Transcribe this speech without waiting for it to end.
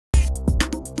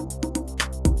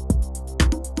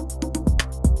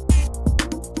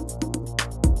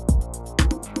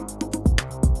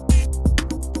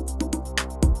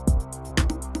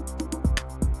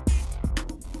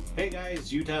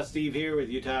It's Utah Steve here with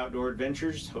Utah Outdoor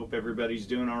Adventures. Hope everybody's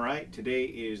doing all right. Today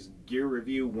is Gear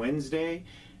Review Wednesday,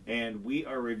 and we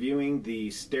are reviewing the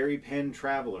Steri-Pen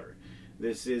Traveler.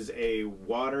 This is a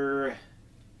water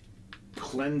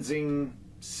cleansing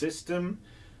system.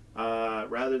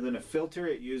 Rather than a filter,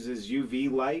 it uses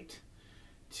UV light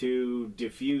to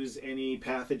diffuse any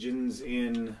pathogens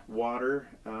in water.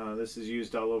 This is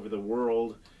used all over the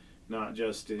world, not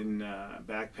just in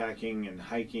backpacking and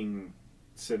hiking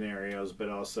scenarios, but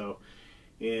also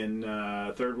in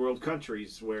third world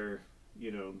countries where, you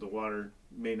know, the water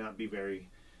may not be very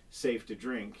safe to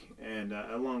drink, and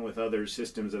along with other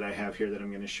systems that I have here that I'm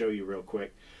going to show you real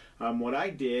quick. What I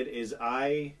did is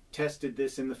I tested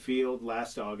this in the field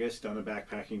last August on a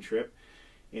backpacking trip,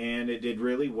 and it did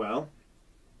really well.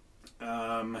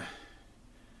 One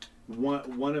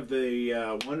of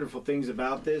the wonderful things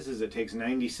about this is it takes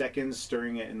 90 seconds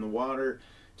stirring it in the water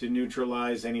to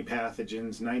neutralize any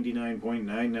pathogens.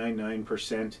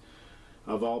 99.999%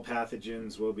 of all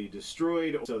pathogens will be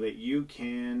destroyed, so that you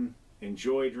can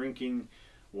enjoy drinking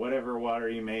whatever water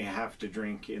you may have to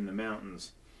drink in the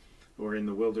mountains or in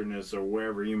the wilderness or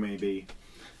wherever you may be.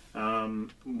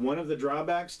 One of the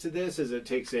drawbacks to this is it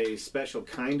takes a special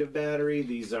kind of battery.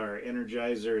 These are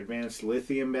Energizer advanced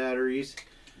lithium batteries.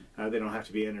 They don't have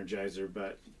to be Energizer,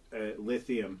 but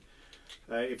lithium.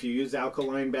 If you use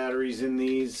alkaline batteries in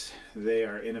these, they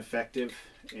are ineffective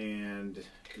and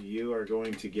you are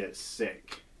going to get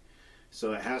sick.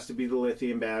 So it has to be the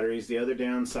lithium batteries. The other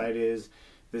downside is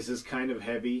this is kind of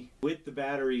heavy. With the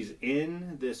batteries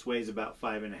in, this weighs about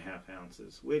 5.5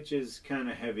 ounces, which is kind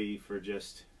of heavy for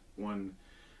just one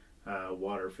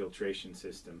water filtration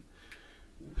system.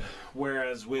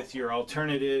 Whereas with your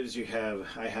alternatives,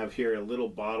 I have here a little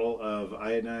bottle of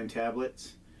iodine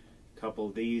tablets. A couple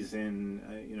of these in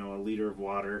a liter of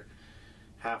water.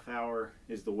 Half hour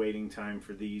is the waiting time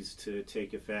for these to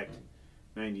take effect.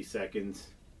 90 seconds.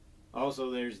 Also,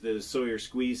 there's the Sawyer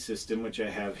squeeze system, which I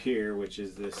have here, which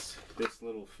is this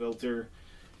little filter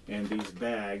and these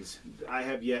bags. I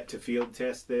have yet to field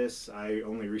test this. I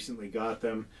only recently got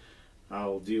them.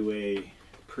 I'll do a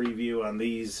preview on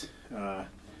these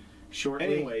shortly.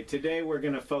 Anyway, today we're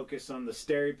going to focus on the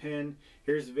Steri-Pen.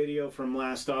 Here's a video from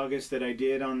last August that I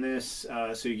did on this,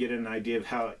 so you get an idea of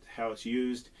how it's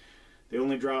used. The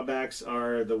only drawbacks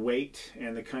are the weight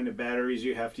and the kind of batteries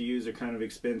you have to use are kind of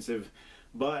expensive.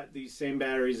 But these same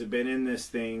batteries have been in this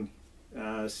thing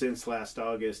since last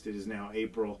August. It is now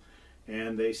April,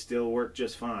 and they still work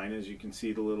just fine. As you can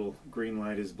see, the little green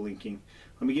light is blinking.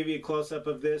 Let me give you a close-up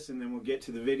of this, and then we'll get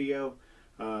to the video.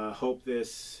 Hope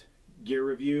this gear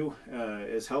review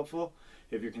is helpful.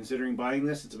 If you're considering buying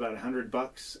this, it's about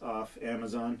 $100 off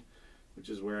Amazon, which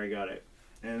is where I got it.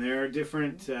 And there are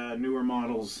different newer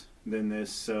models than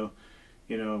this, so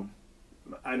you know,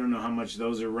 I don't know how much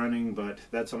those are running, but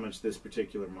that's how much this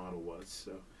particular model was.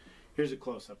 So here's a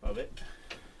close-up of it.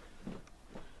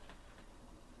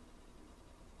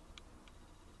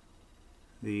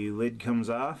 The lid comes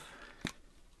off.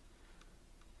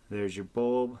 There's your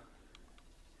bulb.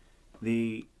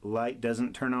 The light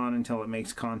doesn't turn on until it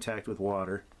makes contact with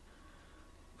water.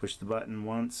 Push the button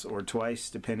once or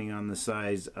twice depending on the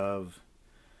size of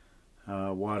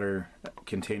water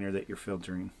container that you're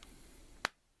filtering.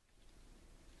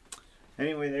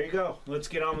 Anyway, there you go. Let's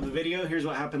get on with the video. Here's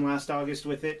what happened last August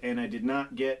with it, and I did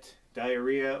not get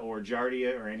diarrhea or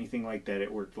giardia or anything like that.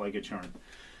 It worked like a charm.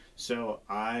 So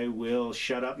I will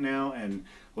shut up now, and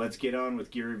let's get on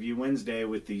with Gear Review Wednesday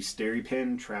with the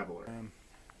Steri-Pen Traveler.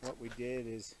 What we did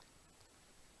is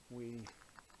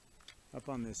up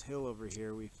on this hill over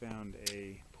here, we found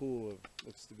a pool of,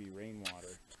 looks to be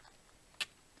rainwater.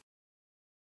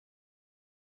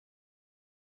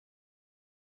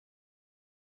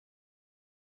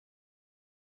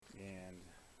 And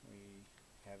we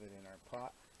have it in our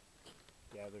pot,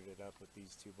 gathered it up with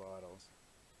these two bottles.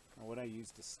 Now what I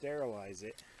used to sterilize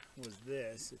it was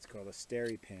this. It's called a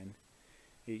Steri-Pen.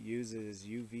 It uses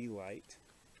UV light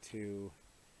to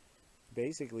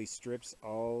basically strips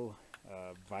all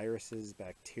viruses,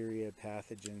 bacteria,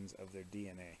 pathogens of their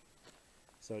DNA.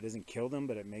 So it doesn't kill them,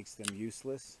 but it makes them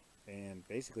useless and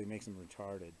basically makes them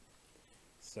retarded.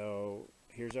 So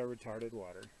here's our retarded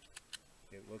water.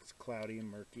 It looks cloudy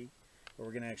and murky, but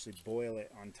we're going to actually boil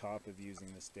it on top of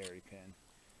using the Steri-Pen.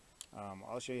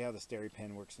 I'll show you how the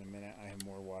Steri-Pen works in a minute. I have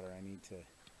more water I need to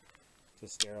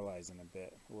sterilize in a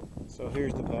bit. So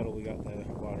here's the bottle we got the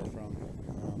water from.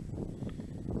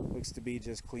 Looks to be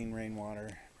just clean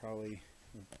rainwater. Probably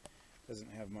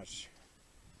doesn't have much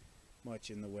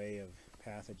in the way of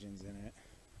pathogens in it,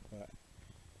 but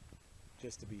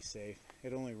just to be safe.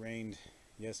 It only rained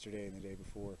yesterday and the day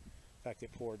before In fact,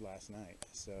 it poured last night,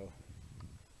 so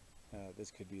this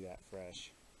could be that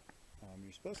fresh.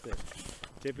 You're supposed to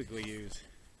typically use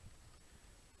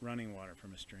running water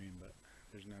from a stream, but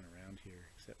there's none around here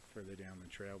except further down the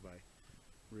trail by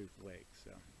Ruth Lake.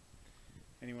 So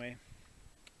anyway,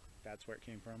 that's where it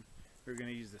came from. We were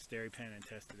going to use the Steri-Pen and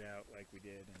test it out like we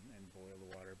did and boil the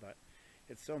water, but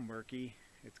it's so murky,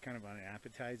 it's kind of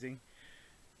unappetizing.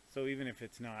 So even if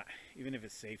it's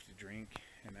safe to drink,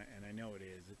 and I know it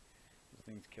is, those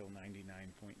things kill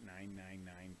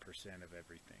 99.999% of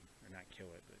everything. Or not kill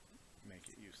it, but make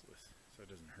it useless, so it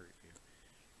doesn't hurt you.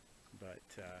 But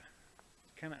it's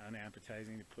kind of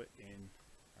unappetizing to put in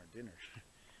our dinner.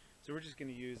 So we're just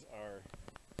going to use our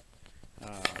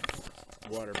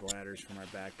water bladders from our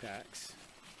backpacks.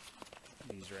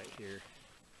 These right here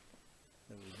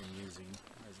that we've been using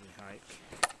as we hike.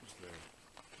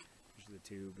 There's the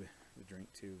tube, the drink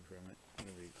tube from it,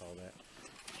 whatever you call that.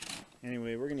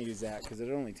 Anyway, we're going to use that because it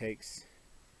only takes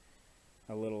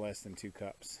a little less than 2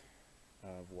 cups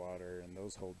of water, and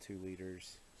those hold 2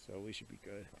 liters, so we should be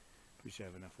good. We should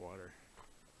have enough water.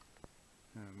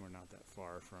 We're not that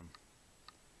far from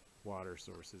water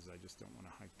sources. I just don't want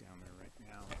to hike down there right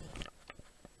now.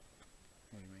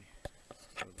 Anyway,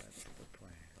 so that's the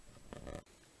plan.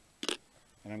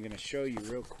 And I'm going to show you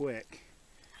real quick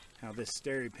how this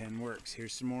Steri-Pen works.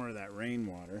 Here's some more of that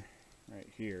rainwater right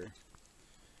here.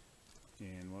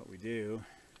 And what we do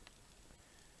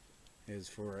is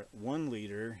for 1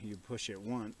 liter you push it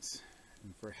once,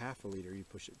 and for ½ liter you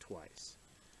push it twice.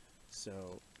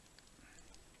 So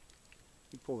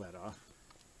you pull that off.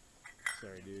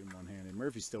 Sorry dude, one-handed.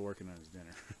 Murphy's still working on his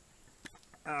dinner.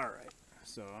 Alright,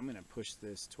 so I'm going to push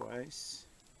this twice,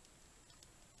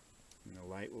 and the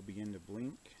light will begin to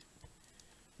blink.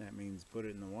 That means put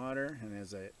it in the water, and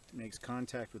as it makes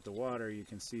contact with the water, you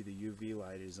can see the UV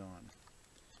light is on.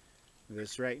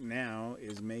 This right now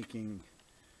is making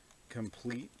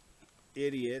complete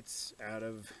idiots out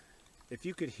of... If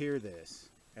you could hear this,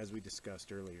 as we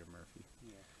discussed earlier, Murphy.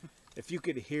 Yeah. If you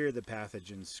could hear the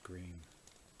pathogens scream,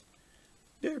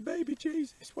 "Dear baby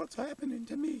Jesus, what's happening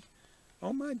to me?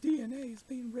 All my DNA is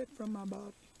being ripped from my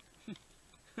body."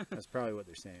 That's probably what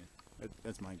they're saying.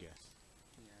 That's my guess.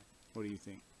 Yeah. What do you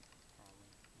think?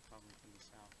 Probably from the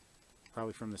south.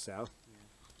 Probably from the south?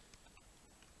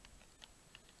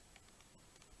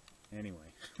 Yeah.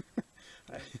 Anyway.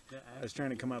 I was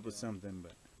trying to come up with something,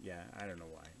 but yeah, I don't know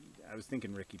why. I was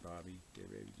thinking Ricky Bobby, Dear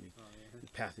Baby G. Oh, yeah. The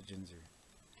pathogens are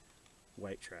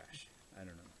white trash. I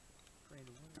don't know.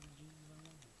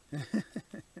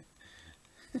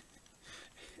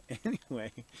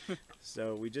 Anyway,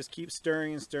 so we just keep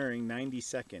stirring and stirring 90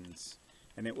 seconds,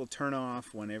 and it will turn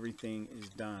off when everything is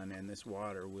done, and this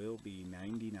water will be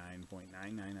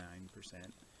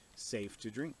 99.999% safe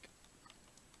to drink.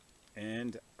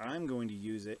 And I'm going to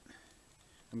use it.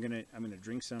 I'm gonna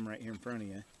drink some right here in front of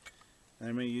you, and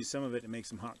I'm gonna use some of it to make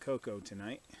some hot cocoa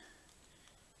tonight.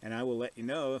 And I will let you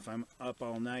know if I'm up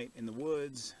all night in the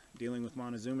woods dealing with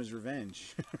Montezuma's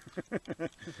revenge,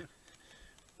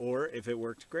 or if it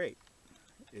worked great.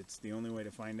 It's the only way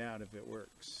to find out if it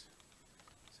works.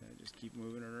 So just keep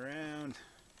moving it around.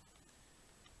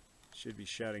 Should be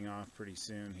shutting off pretty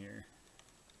soon here.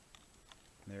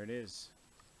 There it is.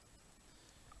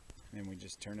 And we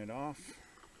just turn it off.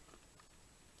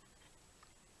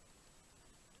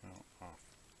 Oh, off.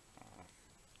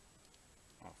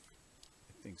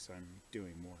 It thinks I'm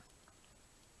doing more.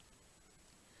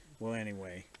 Well,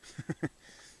 anyway,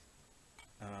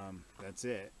 that's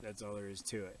it. That's all there is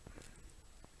to it.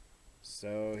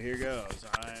 So here goes.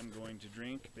 I'm going to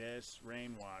drink this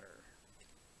rainwater.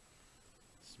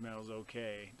 Smells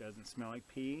okay. Doesn't smell like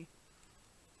pee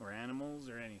or animals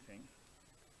or anything.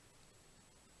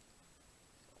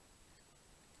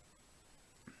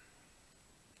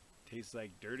 Tastes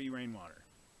like dirty rainwater.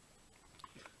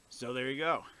 So there you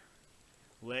go.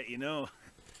 Let you know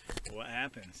what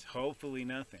happens. Hopefully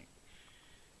nothing.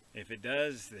 If it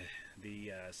does,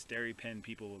 the Steri-Pen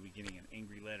people will be getting an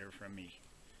angry letter from me.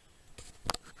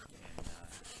 And,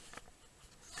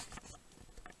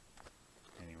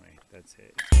 anyway, that's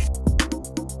it.